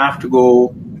 And you have to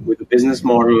go with a business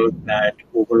model that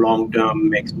over long term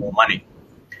makes more money.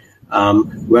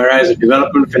 Whereas a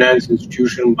development finance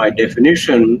institution, by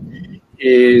definition,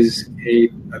 is a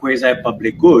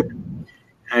quasi-public good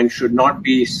and should not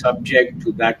be subject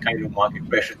to that kind of market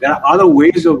pressure. There are other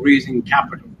ways of raising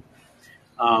capital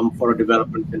for a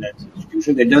development finance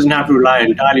institution. It doesn't have to rely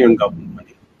entirely on government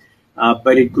money,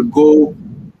 but it could go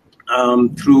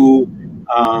through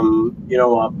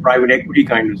a private equity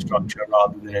kind of structure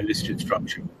rather than a listed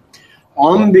structure.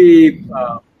 On the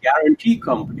guarantee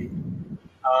company,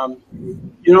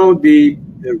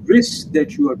 the risks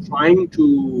that you are trying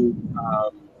to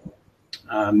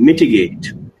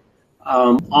mitigate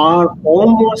are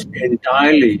almost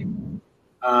entirely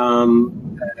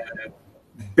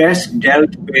best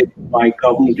dealt with by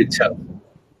government itself.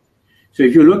 So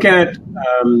if you look at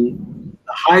the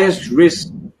highest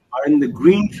risks are in the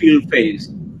greenfield phase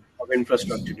of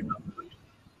infrastructure development.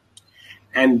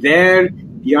 And there,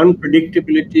 the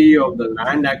unpredictability of the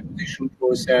land acquisition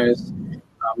process,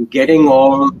 getting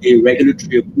all the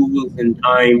regulatory approvals in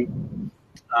time,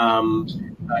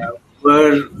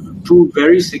 were two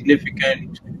very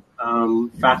significant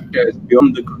factors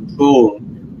beyond the control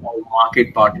of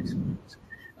market participants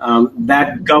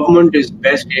that government is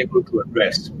best able to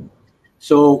address.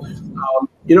 So,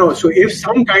 so if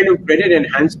some kind of credit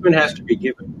enhancement has to be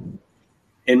given,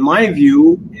 in my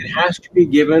view, it has to be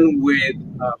given with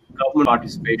government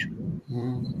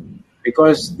participation,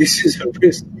 because this is a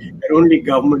risk that only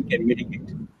government can mitigate.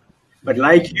 But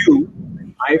like you,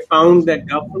 I found that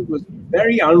government was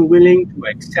very unwilling to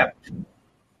accept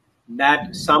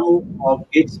that some of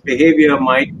its behavior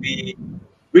might be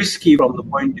risky from the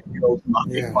point of view of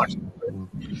market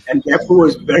participants, and therefore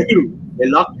was very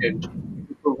reluctant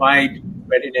to provide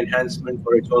credit enhancement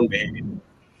for its own behavior.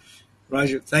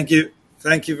 Rajiv, thank you.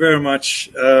 Thank you very much.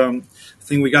 I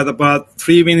think we got about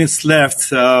 3 minutes left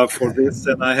for this,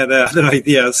 and I had other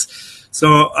ideas.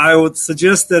 So I would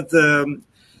suggest that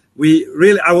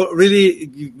I would really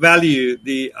value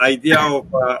the idea of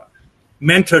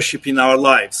mentorship in our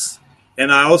lives.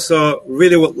 And I also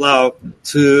really would love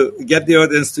to get the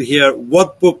audience to hear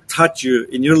what book touched you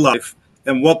in your life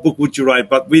and what book would you write.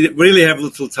 But we really have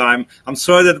little time. I'm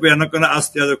sorry that we are not going to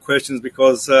ask the other questions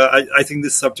because I think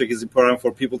this subject is important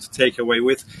for people to take away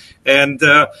with. And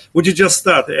would you just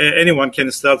start? Anyone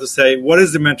can start to say, what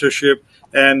is the mentorship?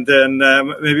 And then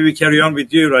maybe we carry on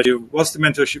with you, Rajiv. What's the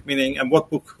mentorship meaning and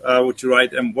what book would you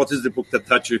write and what is the book that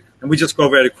touched you? And we just go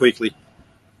very quickly.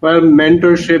 Well,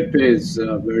 mentorship is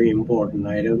very important.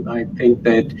 I think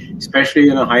that especially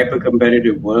in a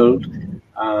hyper-competitive world,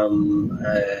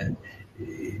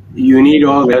 you need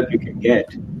all the help you can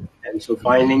get. And so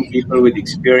finding people with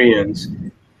experience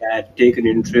that take an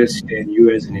interest in you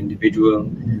as an individual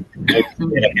to help you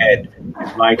get ahead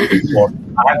is vitally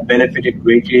important. I have benefited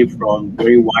greatly from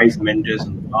very wise mentors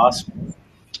in the past,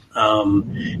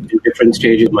 in different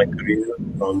stages of my career,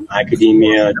 from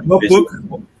academia to business.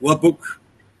 What book?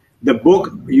 The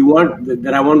book you want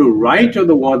that I want to write, or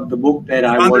the book that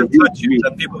I want to read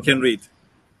that people can read.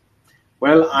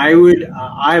 Well,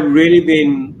 I've really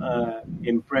been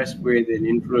impressed with and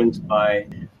influenced by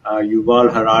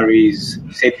Yuval Harari's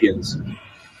 *Sapiens*.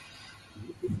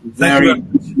 Very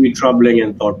troubling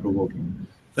and thought-provoking.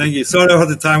 Thank you. Sorry about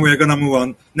the time. We are going to move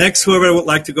on. Next, whoever would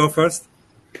like to go first.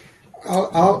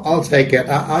 I'll take it.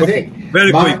 I think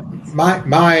very quick.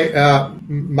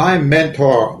 My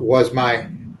mentor was my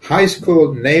high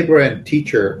school neighbor and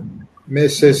teacher,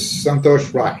 Mrs.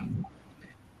 Santosh Rai.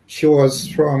 She was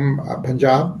from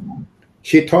Punjab.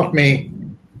 She taught me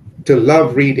to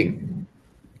love reading,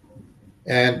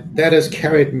 and that has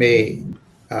carried me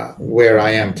where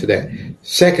I am today.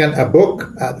 Second, a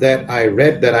book that I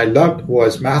read that I loved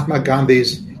was Mahatma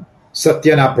Gandhi's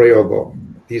Satyana Prayogo.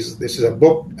 This is a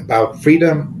book about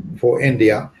freedom for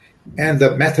India and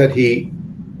the method he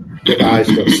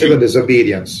devised of civil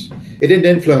disobedience. It didn't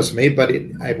influence me, but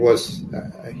it was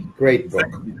a great book.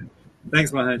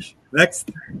 Thanks, Mahesh.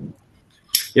 Next.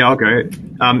 Yeah, I'll go.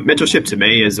 Mentorship to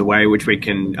me is a way in which we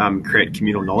can create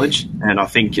communal knowledge, and I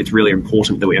think it's really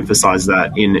important that we emphasize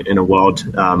that in a world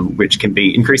which can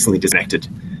be increasingly disconnected.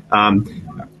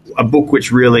 A book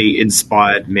which really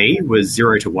inspired me was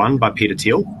 0 to 1 by Peter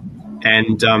Thiel,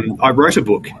 and I wrote a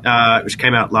book which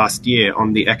came out last year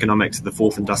on the economics of the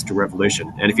Fourth Industrial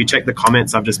Revolution, and if you check the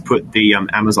comments, I've just put the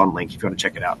Amazon link if you want to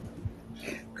check it out.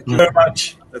 Thank you very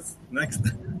much. That's next.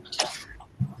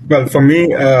 Well, for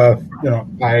me,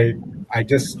 I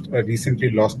just recently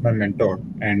lost my mentor,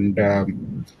 and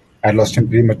I lost him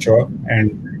premature.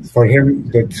 And for him,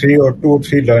 the 2 or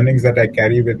 3 learnings that I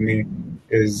carry with me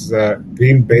is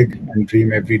dream big and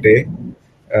dream every day.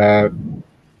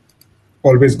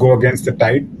 Always go against the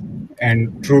tide,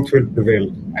 and truth will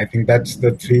prevail. I think that's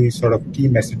the three sort of key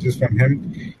messages from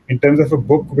him. In terms of a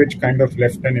book which kind of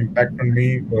left an impact on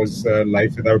me was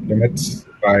Life Without Limits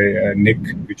by Nick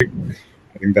Vujicic.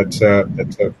 I think that's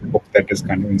a book that is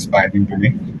kind of inspiring to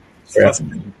me. So, yeah.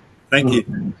 Thank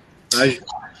you.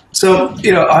 So,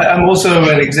 I'm also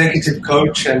an executive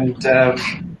coach, and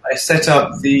I set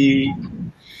up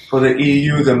for the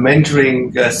EU, the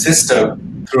mentoring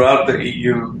system throughout the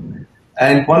EU.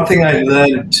 And one thing I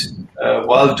learned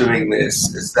while doing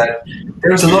this is that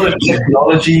there's a lot of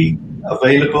technology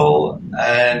available,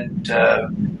 and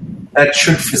that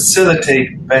should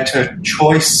facilitate better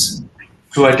choice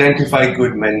to identify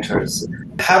good mentors.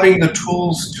 Having the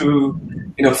tools to,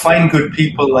 find good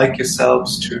people like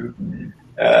yourselves to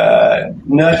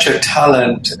nurture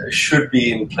talent should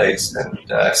be in place.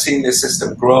 And I've seen this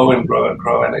system grow and grow and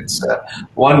grow, and it's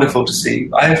wonderful to see.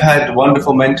 I've had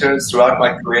wonderful mentors throughout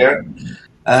my career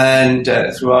and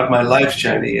throughout my life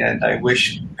journey, and I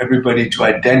wish everybody to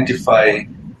identify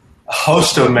a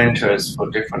host of mentors for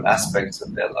different aspects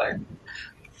of their life.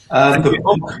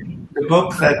 The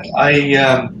book that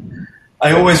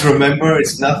I always remember,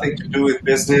 it's nothing to do with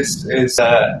business, is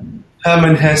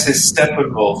Hermann Hesse's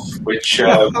Steppenwolf, which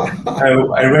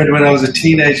I read when I was a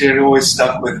teenager and it always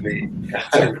stuck with me.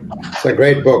 It's a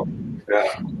great book.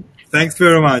 Yeah. Thanks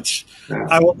very much. Yeah.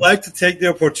 I would like to take the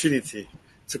opportunity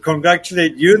to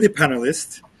congratulate you, the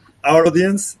panelists, our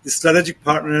audience, the strategic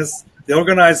partners, the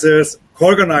organizers,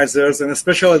 co-organizers, and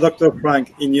especially Dr.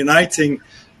 Frank in uniting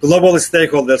global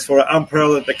stakeholders for an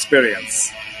unparalleled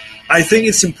experience. I think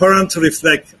it's important to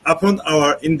reflect upon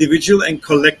our individual and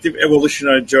collective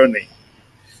evolutionary journey.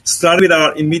 Starting with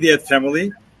our immediate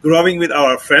family, growing with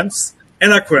our friends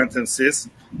and acquaintances,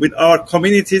 with our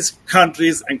communities,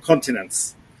 countries, and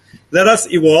continents. Let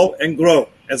us evolve and grow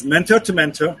as mentor to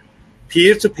mentor,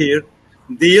 peer to peer,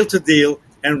 deal to deal,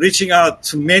 and reaching out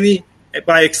to many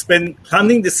by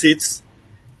planting the seeds,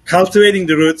 cultivating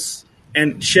the roots,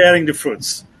 and sharing the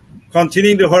fruits.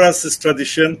 Continuing the Horasis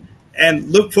tradition, and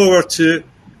look forward to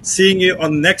seeing you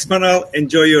on the next panel.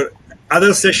 Enjoy your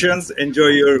other sessions, enjoy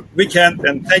your weekend,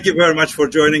 and thank you very much for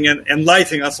joining and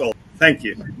enlightening us all. Thank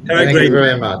you. Thank you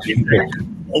very much.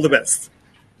 All the best.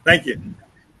 Thank you.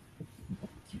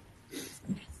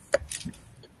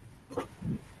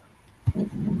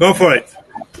 Go for it.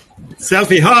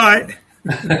 Selfie, hi.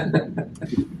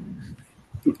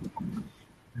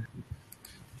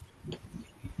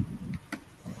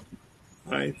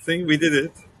 I think we did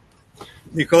it.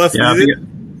 Nicholas, yeah, did it?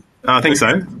 I think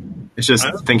so. It's just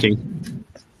thinking.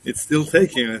 It's still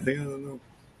taking, I think. I don't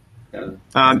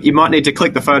know. You might need to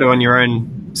click the photo on your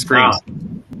own screen.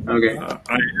 Okay.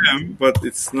 I am, but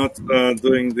it's not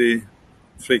doing the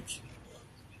trick.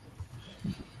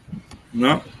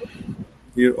 No.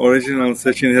 Your original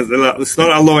session has it's not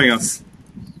allowing us.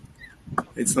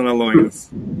 It's not allowing us.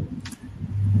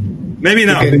 Maybe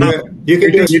now. You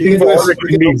can do a snip.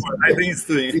 I think it's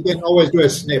doing it. You can always do a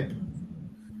snip.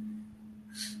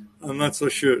 I'm not so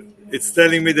sure. It's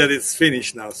telling me that it's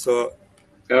finished now. So,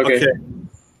 Okay.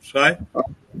 Try.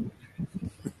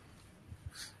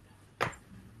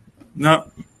 No.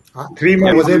 3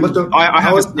 I was able to. I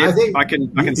have a snip. I think I can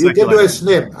you can circulate. do a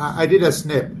snip. I did a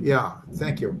snip. Yeah.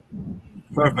 Thank you.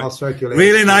 Perfect. I'll circulate.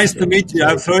 Really nice to meet you.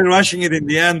 I'm sorry rushing it in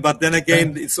the end, but then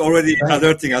again, it's already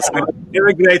alerting us. Have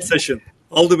a great session.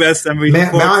 All the best, and we look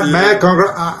forward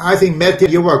to I think,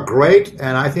 Metin, you were great,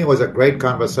 and I think it was a great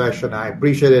conversation. I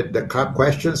appreciated the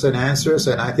questions and answers,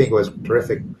 and I think it was a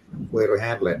terrific way to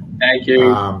handle it. Thank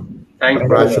you.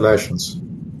 Congratulations.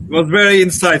 It was very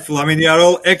insightful. I mean, you are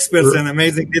all experts and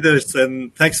amazing leaders,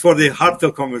 and thanks for the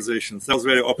heartfelt conversations. That was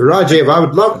very open. Rajiv,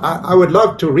 I would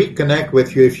love to reconnect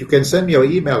with you if you can send me your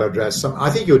email address. I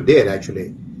think you did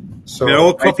actually. So we're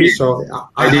all copies. So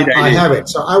I did. I have it.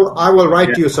 So I will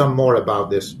write you some more about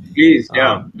this. Please,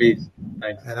 please.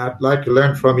 Thanks. And I'd like to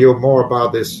learn from you more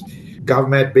about this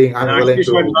government being unwilling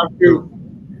to.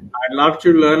 I'd love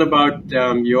to learn about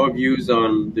your views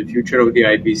on the future of the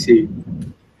IBC.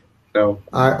 So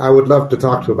I would love to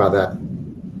talk to you about that.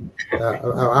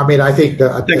 I mean, I think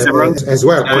Thanks, everyone. as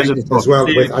well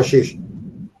with Ashish.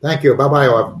 Thank you. Bye-bye.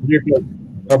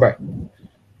 Bye-bye.